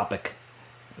pick the topic.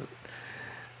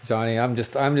 Johnny, I'm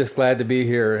just glad to be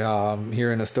here,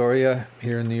 here in Astoria,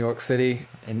 here in New York City,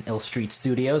 In Ill Street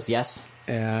Studios, yes.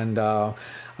 and I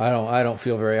don't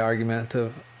feel very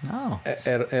argumentative Oh.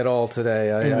 at all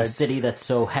today. In a city that's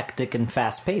so hectic and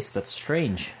fast-paced, that's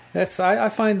strange. I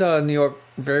find New York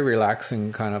a very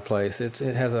relaxing kind of place. It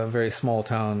has a very small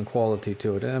town quality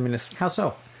to it. I mean, How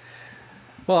so?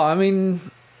 well, I mean,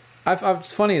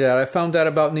 it's funny that I found out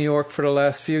about New York for the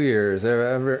last few years.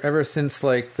 Ever since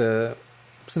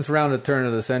since around the turn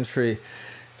of the century,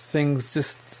 things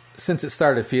just since it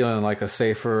started feeling like a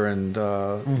safer and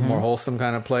more wholesome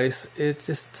kind of place. It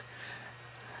just,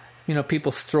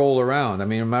 people stroll around. I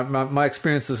mean, my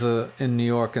experiences in New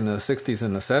York in the 60s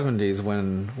and the 70s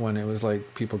when it was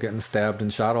like people getting stabbed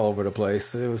and shot all over the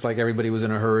place. It was like everybody was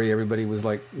in a hurry. Everybody was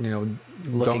like,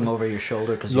 Looking over your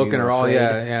shoulder because looking you were around, afraid.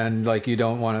 yeah, and like you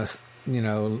don't want to,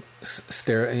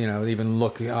 stare, even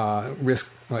look, risk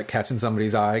like catching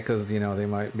somebody's eye because they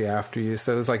might be after you.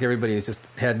 So it's like everybody is just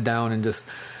head down and just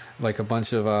like a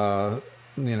bunch of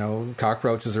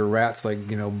cockroaches or rats, like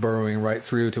burrowing right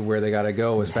through to where they got to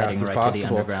go as fast Heading as right possible. to the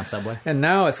underground subway. And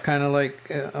now it's kind of like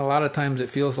a lot of times it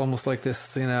feels almost like this,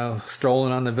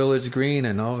 strolling on the village green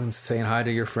and saying hi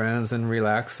to your friends and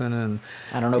relaxing. And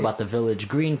I don't know about the village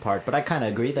green part, but I kind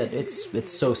of agree that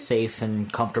it's so safe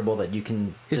and comfortable that you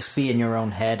can just be in your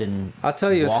own head and I'll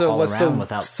tell you, walk so all what's around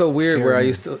without so weird where I fearing-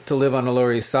 used to live on the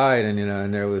Lower East Side,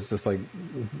 and there was just like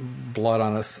blood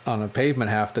on a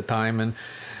pavement half the time, and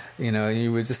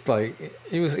you would just like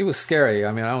it was scary.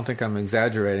 I mean, I don't think I'm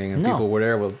exaggerating, and No. people were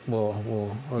there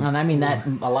will And I mean that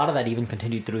a lot of that even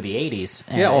continued through the 80s.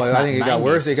 And yeah, if well, not I think it got 90s,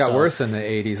 worse. It got so- worse in the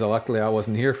 80s. Luckily, I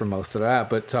wasn't here for most of that.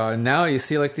 But now you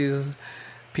see like these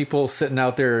people sitting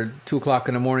out there at 2:00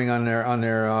 in the morning on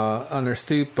their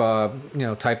stoop,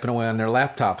 typing away on their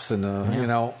laptops, and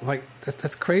like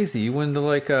that's crazy. You went to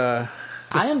like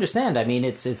I understand. I mean,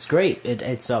 it's great.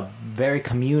 It's a very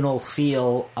communal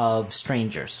feel of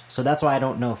strangers. So that's why I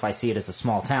don't know if I see it as a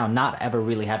small town. Not ever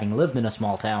really having lived in a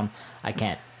small town, I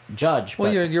can't judge.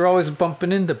 Well, but you're always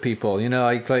bumping into people.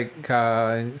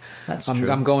 That's I'm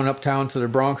true. going uptown to the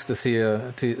Bronx to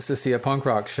see a punk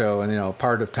rock show, and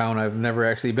part of town I've never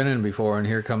actually been in before. And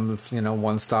here comes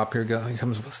one stop. Here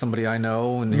comes somebody I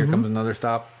know, and here comes another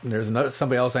stop. And there's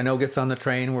somebody else I know gets on the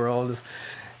train. We're all just.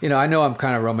 I know I'm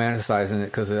kind of romanticizing it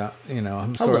because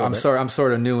I'm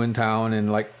sort of new in town,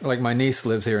 and like my niece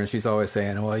lives here, and she's always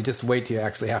saying, "Well, you just wait till you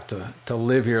actually have to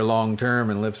live here long term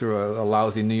and live through a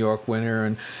lousy New York winter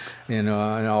and and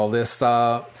all this."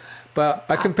 But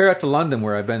I compare it to London,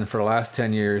 where I've been for the last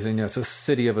 10 years, and it's a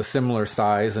city of a similar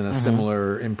size and a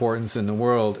similar importance in the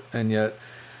world, and yet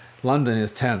London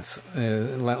is tense,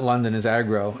 London is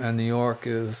aggro, and New York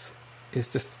is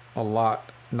just a lot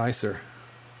nicer.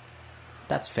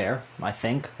 That's fair, I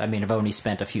think. I mean, I've only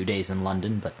spent a few days in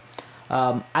London, but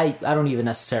I don't even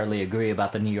necessarily agree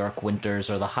about the New York winters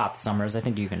or the hot summers. I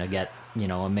think you're going to get,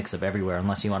 a mix of everywhere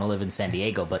unless you want to live in San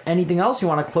Diego. But anything else? You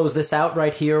want to close this out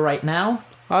right here, right now?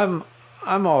 I'm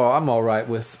all right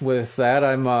with that.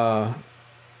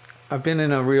 I've been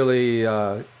in a really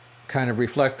kind of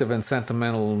reflective and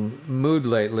sentimental mood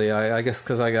lately. I guess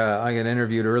because I got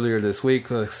interviewed earlier this week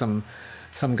with some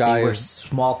guy. See, we're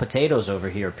small potatoes over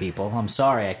here, people. I'm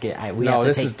sorry. We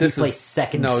play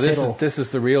second fiddle. This is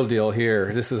the real deal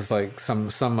here. This is like some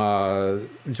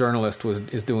journalist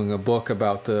is doing a book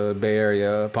about the Bay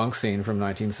Area punk scene from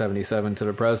 1977 to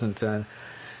the present, and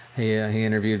he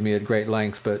interviewed me at great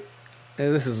length. But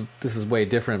this is way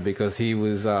different because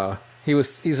he's a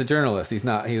journalist.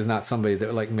 He was not somebody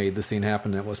that like made the scene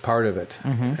happen. That was part of it.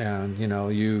 And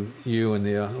you and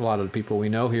a lot of the people we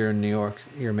know here in New York,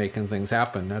 you're making things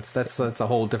happen. That's a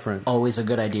whole different. Always a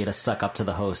good idea to suck up to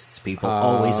the hosts, people.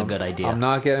 Always a good idea. I'm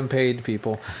not getting paid,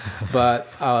 people, but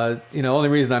only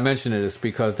reason I mention it is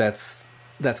because that's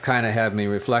kind of had me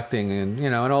reflecting,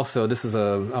 and also this is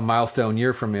a milestone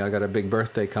year for me. I got a big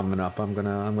birthday coming up. I'm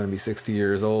gonna be 60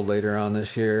 years old later on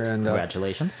this year, and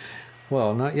congratulations.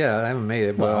 Well, not yet. I haven't made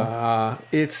it, but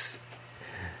it's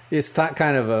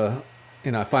kind of a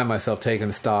I find myself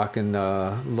taking stock and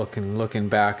looking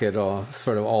back at all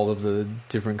of the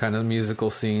different kind of musical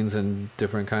scenes and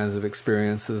different kinds of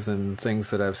experiences and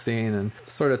things that I've seen, and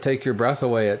sort of take your breath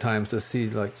away at times to see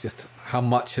like just how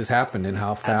much has happened and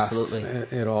how fast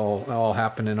it all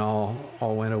happened and all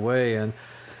went away. And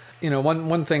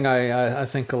one thing I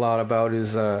think a lot about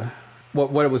is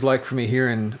what it was like for me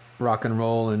hearing rock and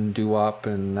roll and doo-wop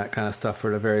and that kind of stuff for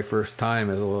the very first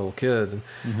time as a little kid.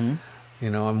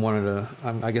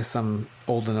 I guess I'm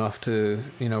old enough to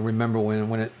remember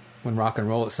when rock and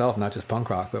roll itself, not just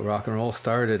punk rock, but rock and roll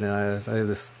started, and I have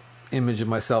this image of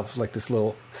myself like this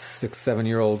little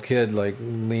 6-7-year-old kid like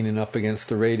leaning up against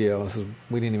the radio.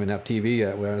 We didn't even have TV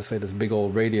yet. We had this big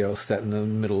old radio set in the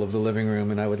middle of the living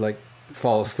room, and I would like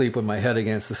fall asleep with my head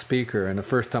against the speaker. And the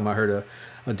first time I heard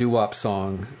a doo-wop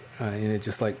song, and it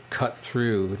just like cut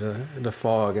through the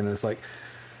fog, and it's like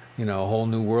a whole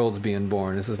new world's being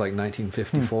born. This is like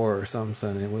 1954 or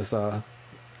something. It was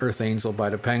Earth Angel by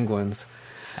the Penguins.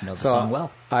 I know the song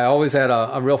well. I always had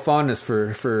a real fondness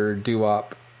for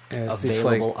doo-wop.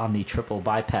 Available on the triple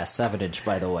bypass 7-inch,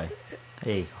 by the way.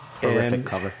 A horrific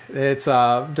cover. It's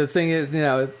the thing is,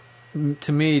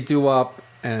 to me, doo-wop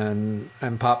and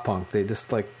pop punk, they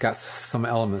just like got some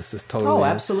elements just totally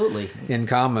absolutely in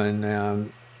common.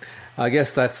 And I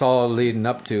guess that's all leading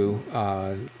up to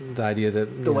the idea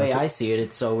that the way I see it,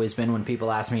 it's always been when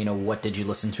people ask me, what did you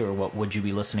listen to or what would you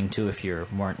be listening to if you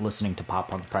weren't listening to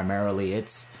pop punk primarily?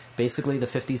 It's basically the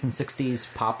 50s and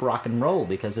 60s pop rock and roll,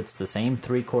 because it's the same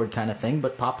 3-chord kind of thing,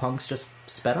 but pop punk's just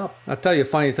sped up. I'll tell you a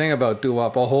funny thing about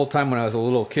doo-wop. The whole time when I was a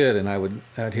little kid, and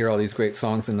I'd hear all these great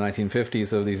songs in the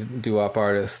 1950s of these doo-wop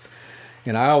artists,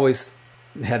 and I always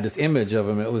had this image of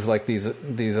them. It was like these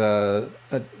Italian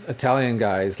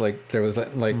guys, like there was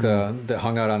that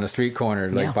hung out on the street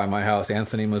corner, by my house.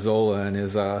 Anthony Mazzola and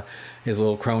his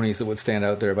little cronies that would stand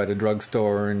out there by the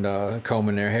drugstore and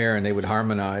combing their hair, and they would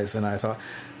harmonize. And I thought,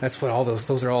 that's what all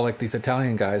those are all like these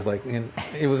Italian guys. Like, and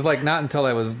it was like not until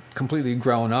I was completely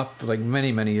grown up, like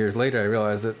many years later, I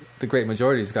realized that the great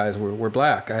majority of these guys were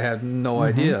black. I had no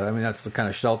idea. I mean, that's the kind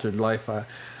of sheltered life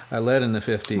led in the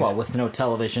 50s. Well, with no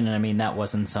television, and I mean, that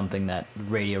wasn't something that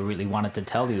radio really wanted to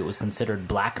tell you. It was considered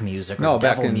black music or No,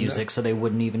 back devil in- music, so they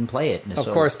wouldn't even play it. Of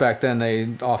course, back then they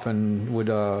often would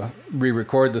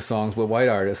re-record the songs with white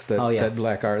artists that, Oh, yeah. that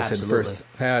black artists Absolutely. had first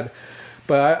had.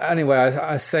 But anyway,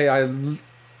 I say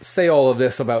all of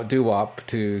this about doo-wop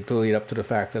to lead up to the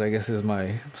fact that I guess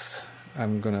I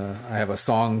have a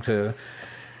song to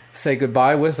say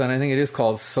goodbye with, and I think it is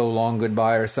called "So Long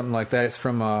Goodbye" or something like that. It's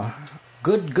from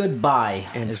Goodbye.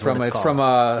 it's is from what it's from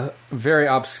called. a very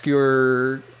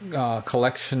obscure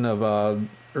collection of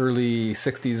early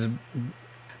 '60s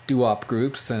doo-wop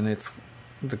groups, and it's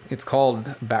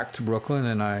called "Back to Brooklyn."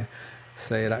 And I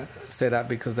say that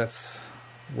because that's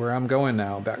where I'm going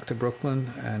now, back to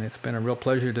Brooklyn, and it's been a real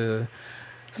pleasure to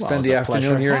spend it's the a pleasure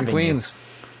afternoon here in having Queens.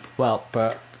 Well,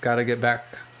 But got to get back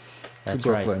that's to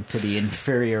Brooklyn. right, to the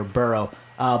inferior borough.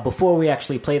 Before we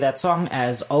actually play that song,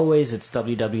 as always, it's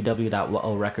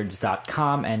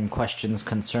www.woorecords.com, and questions,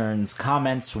 concerns,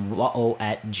 comments,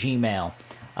 woo@gmail.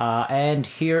 And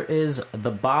here is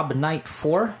the Bob Knight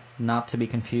 4, not to be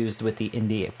confused with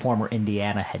the former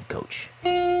Indiana head coach.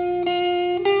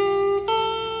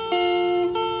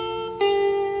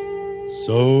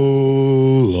 So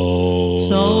long.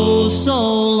 So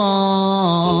long.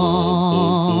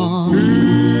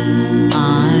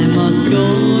 I must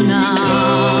go now.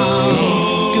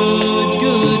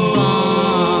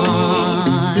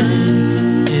 Goodbye.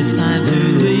 It's time to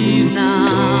leave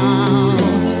now.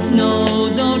 No,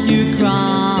 don't you cry.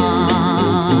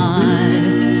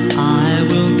 I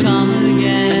will come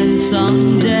again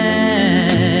someday.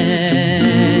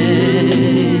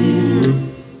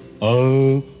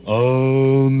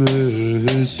 I'll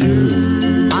miss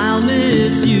you. I'll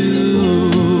miss you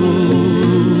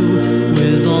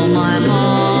with all my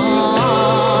heart.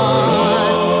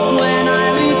 When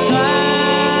I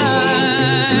return,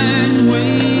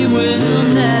 we will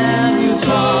never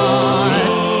part.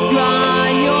 Dry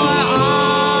your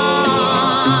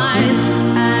eyes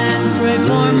and pray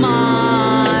for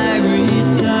my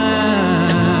return.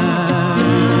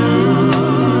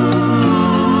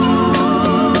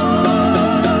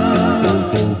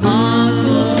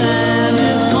 Uncle Sam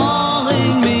is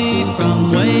calling me from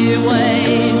way,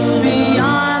 way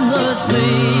beyond the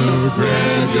sea.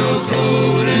 Grab your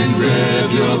coat and grab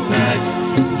your pack.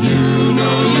 You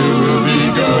know you will be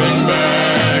going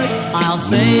back. I'll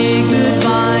say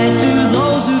goodbye to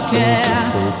those who care.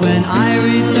 When I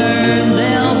return,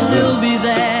 they'll still be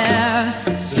there.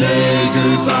 Say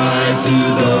goodbye to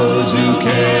those who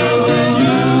care. When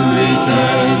you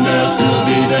return, they'll still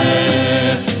be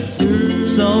there.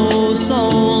 So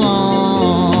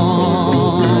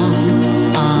long.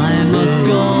 I must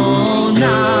go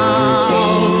now.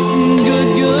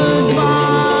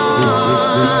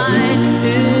 Goodbye.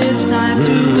 It's time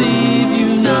to leave you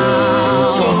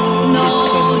now. No,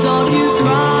 don't you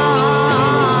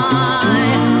cry.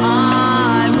 I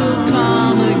will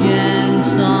come again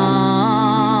someday.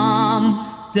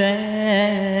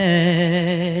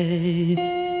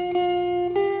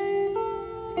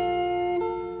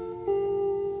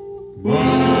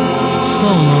 So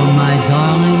long, my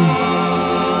darling.